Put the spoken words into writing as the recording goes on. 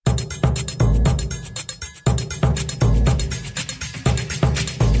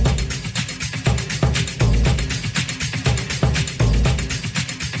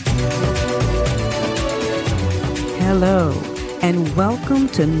Welcome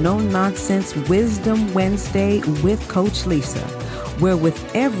to No Nonsense Wisdom Wednesday with Coach Lisa, where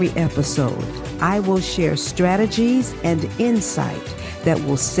with every episode, I will share strategies and insight that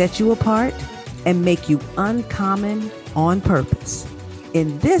will set you apart and make you uncommon on purpose.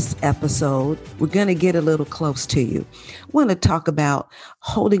 In this episode, we're going to get a little close to you. I want to talk about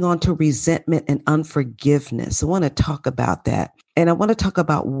holding on to resentment and unforgiveness. I want to talk about that. And I want to talk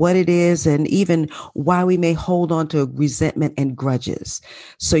about what it is and even why we may hold on to resentment and grudges.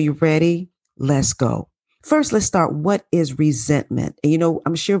 So you ready? Let's go. First, let's start. What is resentment? And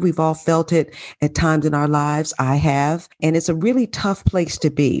I'm sure we've all felt it at times in our lives. I have. And it's a really tough place to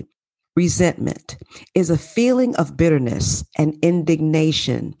be. Resentment is a feeling of bitterness and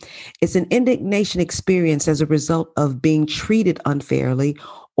indignation. It's an indignation experience as a result of being treated unfairly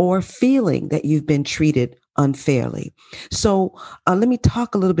or feeling that you've been treated unfairly. So let me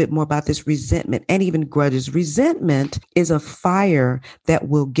talk a little bit more about this resentment and even grudges. Resentment is a fire that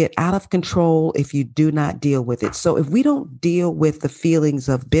will get out of control if you do not deal with it. So if we don't deal with the feelings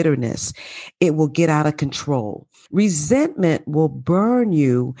of bitterness, it will get out of control. Resentment will burn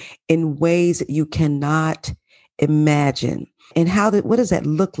you in ways that you cannot imagine. And what does that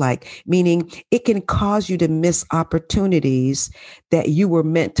look like? Meaning it can cause you to miss opportunities that you were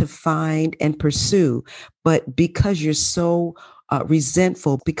meant to find and pursue. But because you're so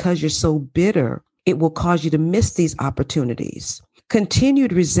resentful, because you're so bitter, it will cause you to miss these opportunities.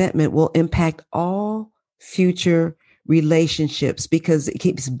 Continued resentment will impact all future relationships because it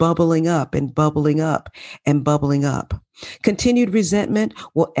keeps bubbling up and bubbling up and bubbling up. Continued resentment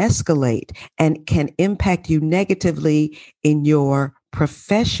will escalate and can impact you negatively in your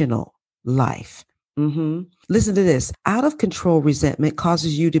professional life. Listen to this. Out of control resentment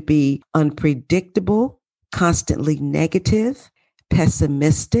causes you to be unpredictable, constantly negative,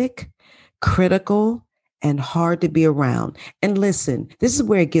 pessimistic, critical, and hard to be around. And listen, this is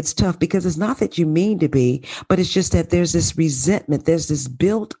where it gets tough because it's not that you mean to be, but it's just that there's this resentment, there's this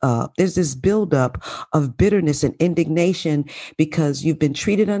buildup of bitterness and indignation because you've been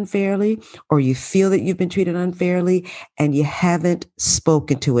treated unfairly or you feel that you've been treated unfairly and you haven't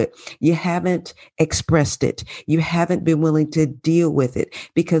spoken to it. You haven't expressed it. You haven't been willing to deal with it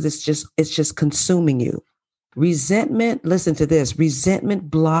because it's just consuming you. Resentment, listen to this,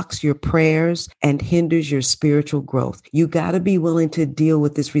 resentment blocks your prayers and hinders your spiritual growth. You got to be willing to deal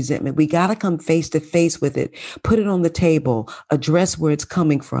with this resentment. We got to come face to face with it, put it on the table, address where it's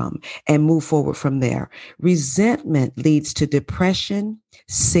coming from, and move forward from there. Resentment leads to depression,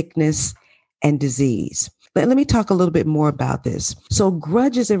 sickness, and disease. Let me talk a little bit more about this. So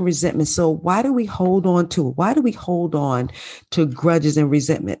grudges and resentment. So why do we hold on to it? Why do we hold on to grudges and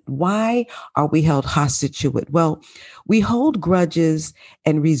resentment? Why are we held hostage to it? Well, we hold grudges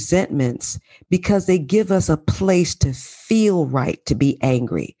and resentments because they give us a place to feel right, to be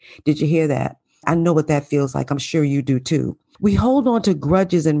angry. Did you hear that? I know what that feels like. I'm sure you do too. We hold on to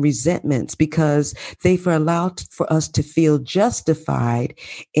grudges and resentments because they've allowed for us to feel justified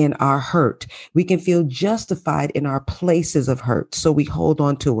in our hurt. We can feel justified in our places of hurt. So we hold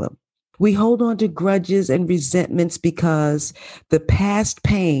on to them. We hold on to grudges and resentments because the past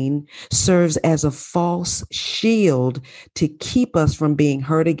pain serves as a false shield to keep us from being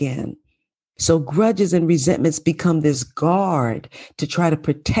hurt again. So grudges and resentments become this guard to try to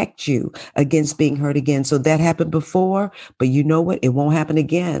protect you against being hurt again. So that happened before, but you know what? It won't happen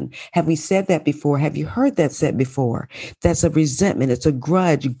again. Have we said that before? Have you heard that said before? That's a resentment. It's a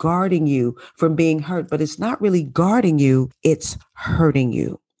grudge guarding you from being hurt, but it's not really guarding you. It's hurting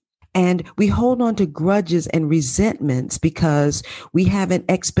you. And we hold on to grudges and resentments because we have an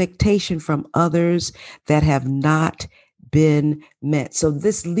expectation from others that have not been met. So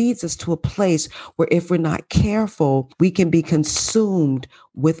this leads us to a place where if we're not careful, we can be consumed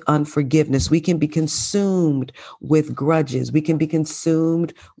with unforgiveness. We can be consumed with grudges. We can be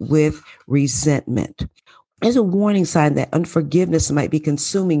consumed with resentment. There's a warning sign that unforgiveness might be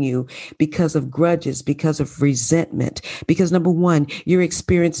consuming you because of grudges, because of resentment. Because number one, you're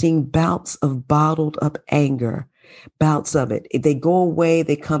experiencing bouts of bottled up anger. Bouts of it. If they go away,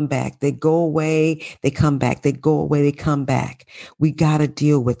 they come back. They go away, they come back. They go away, they come back. We got to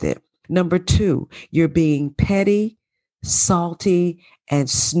deal with it. Number two, you're being petty, salty, and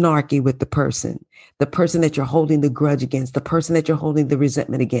snarky with the person that you're holding the grudge against, the person that you're holding the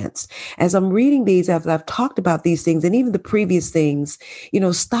resentment against. As I'm reading these, as I've talked about these things and even the previous things,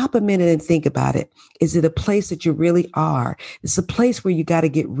 stop a minute and think about it. Is it a place that you really are? It's a place where you got to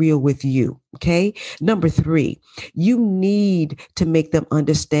get real with you. Okay. Number three, you need to make them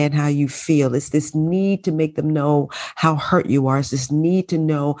understand how you feel. It's this need to make them know how hurt you are. It's this need to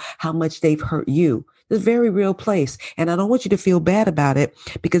know how much they've hurt you. It's a very real place. And I don't want you to feel bad about it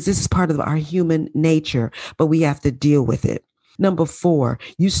because this is part of our human nature, but we have to deal with it. Number 4,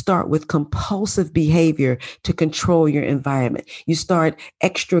 you start with compulsive behavior to control your environment. You start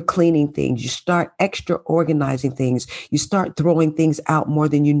extra cleaning things. You start extra organizing things. You start throwing things out more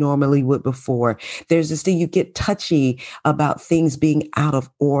than you normally would before. There's this thing, you get touchy about things being out of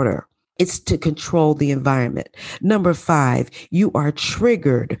order. It's to control the environment. Number 5, you are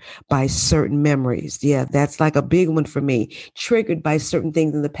triggered by certain memories. Yeah, that's like a big one for me. Triggered by certain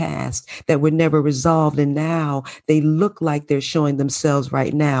things in the past that were never resolved. And now they look like they're showing themselves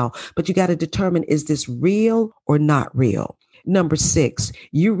right now. But you got to determine, is this real or not real? Number 6,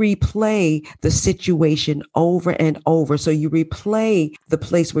 you replay the situation over and over. So you replay the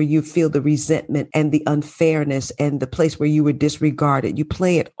place where you feel the resentment and the unfairness and the place where you were disregarded. You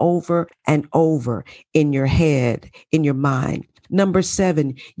play it over and over in your head, in your mind. Number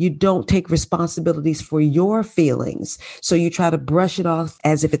 7, you don't take responsibilities for your feelings. So you try to brush it off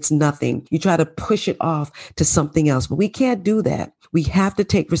as if it's nothing. You try to push it off to something else, but we can't do that. We have to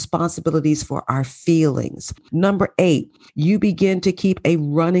take responsibilities for our feelings. Number 8, you begin to keep a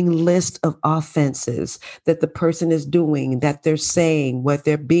running list of offenses that the person is doing, that they're saying, what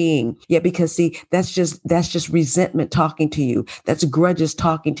they're being. Yeah, because see, that's just resentment talking to you. That's grudges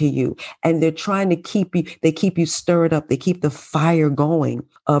talking to you. And they're trying to keep you stirred up. They keep the fire going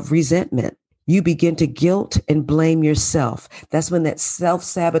of resentment. You begin to guilt and blame yourself. That's when that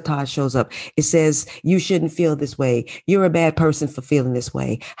self-sabotage shows up. It says, you shouldn't feel this way. You're a bad person for feeling this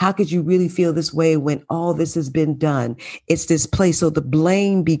way. How could you really feel this way when all this has been done? It's this place. So the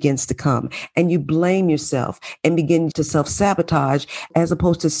blame begins to come and you blame yourself and begin to self-sabotage as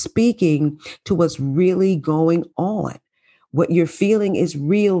opposed to speaking to what's really going on. What you're feeling is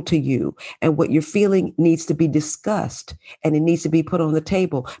real to you, and what you're feeling needs to be discussed and it needs to be put on the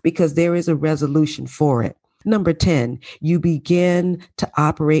table because there is a resolution for it. Number 10, you begin to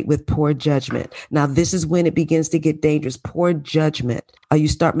operate with poor judgment. Now, this is when it begins to get dangerous. Poor judgment. You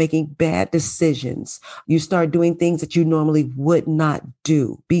start making bad decisions. You start doing things that you normally would not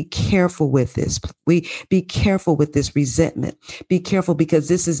do. Be careful with this. Be careful with this resentment. Be careful because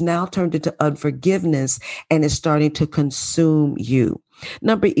this is now turned into unforgiveness and is starting to consume you.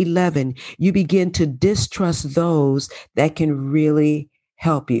 Number 11, you begin to distrust those that can really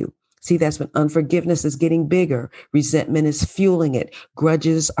help you. See, that's when unforgiveness is getting bigger. Resentment is fueling it.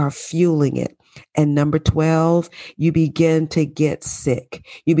 Grudges are fueling it. And number 12, you begin to get sick.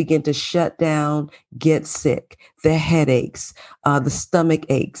 You begin to shut down, get sick. The headaches, the stomach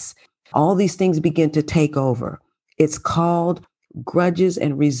aches, all these things begin to take over. It's called grudges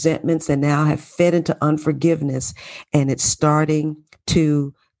and resentments and now have fed into unforgiveness and it's starting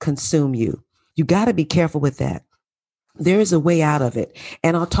to consume you. You got to be careful with that. There is a way out of it.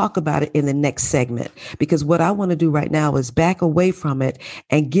 And I'll talk about it in the next segment, because what I want to do right now is back away from it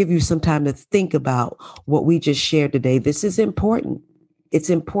and give you some time to think about what we just shared today. This is important. It's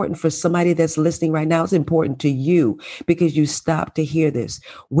important for somebody that's listening right now. It's important to you because you stopped to hear this.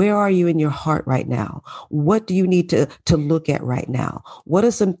 Where are you in your heart right now? What do you need to look at right now? What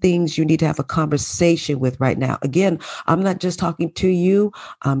are some things you need to have a conversation with right now? Again, I'm not just talking to you.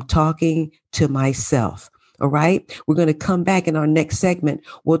 I'm talking to myself. All right. We're going to come back in our next segment.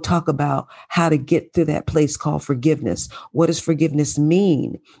 We'll talk about how to get to that place called forgiveness. What does forgiveness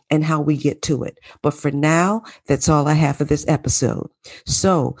mean and how we get to it? But for now, that's all I have for this episode.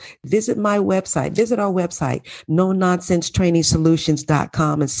 So visit my website, visit our website,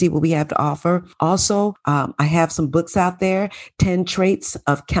 no-nonsense-training-solutions.com and see what we have to offer. Also, I have some books out there, 10 Traits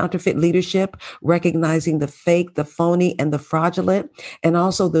of Counterfeit Leadership, Recognizing the Fake, the Phony, and the Fraudulent. And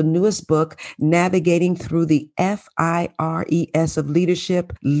also the newest book, Navigating Through the FIRES of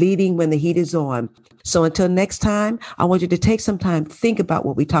Leadership, Leading When the Heat is On. So until next time, I want you to take some time, think about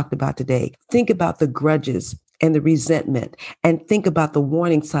what we talked about today. Think about the grudges and the resentment, and think about the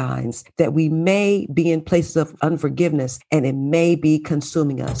warning signs that we may be in places of unforgiveness and it may be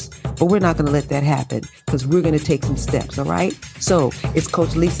consuming us. But we're not going to let that happen because we're going to take some steps. All right. So it's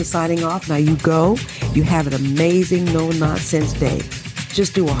Coach Lisa signing off. Now you go. You have an amazing no nonsense day.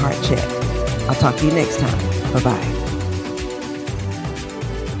 Just do a heart check. I'll talk to you next time. Bye-bye.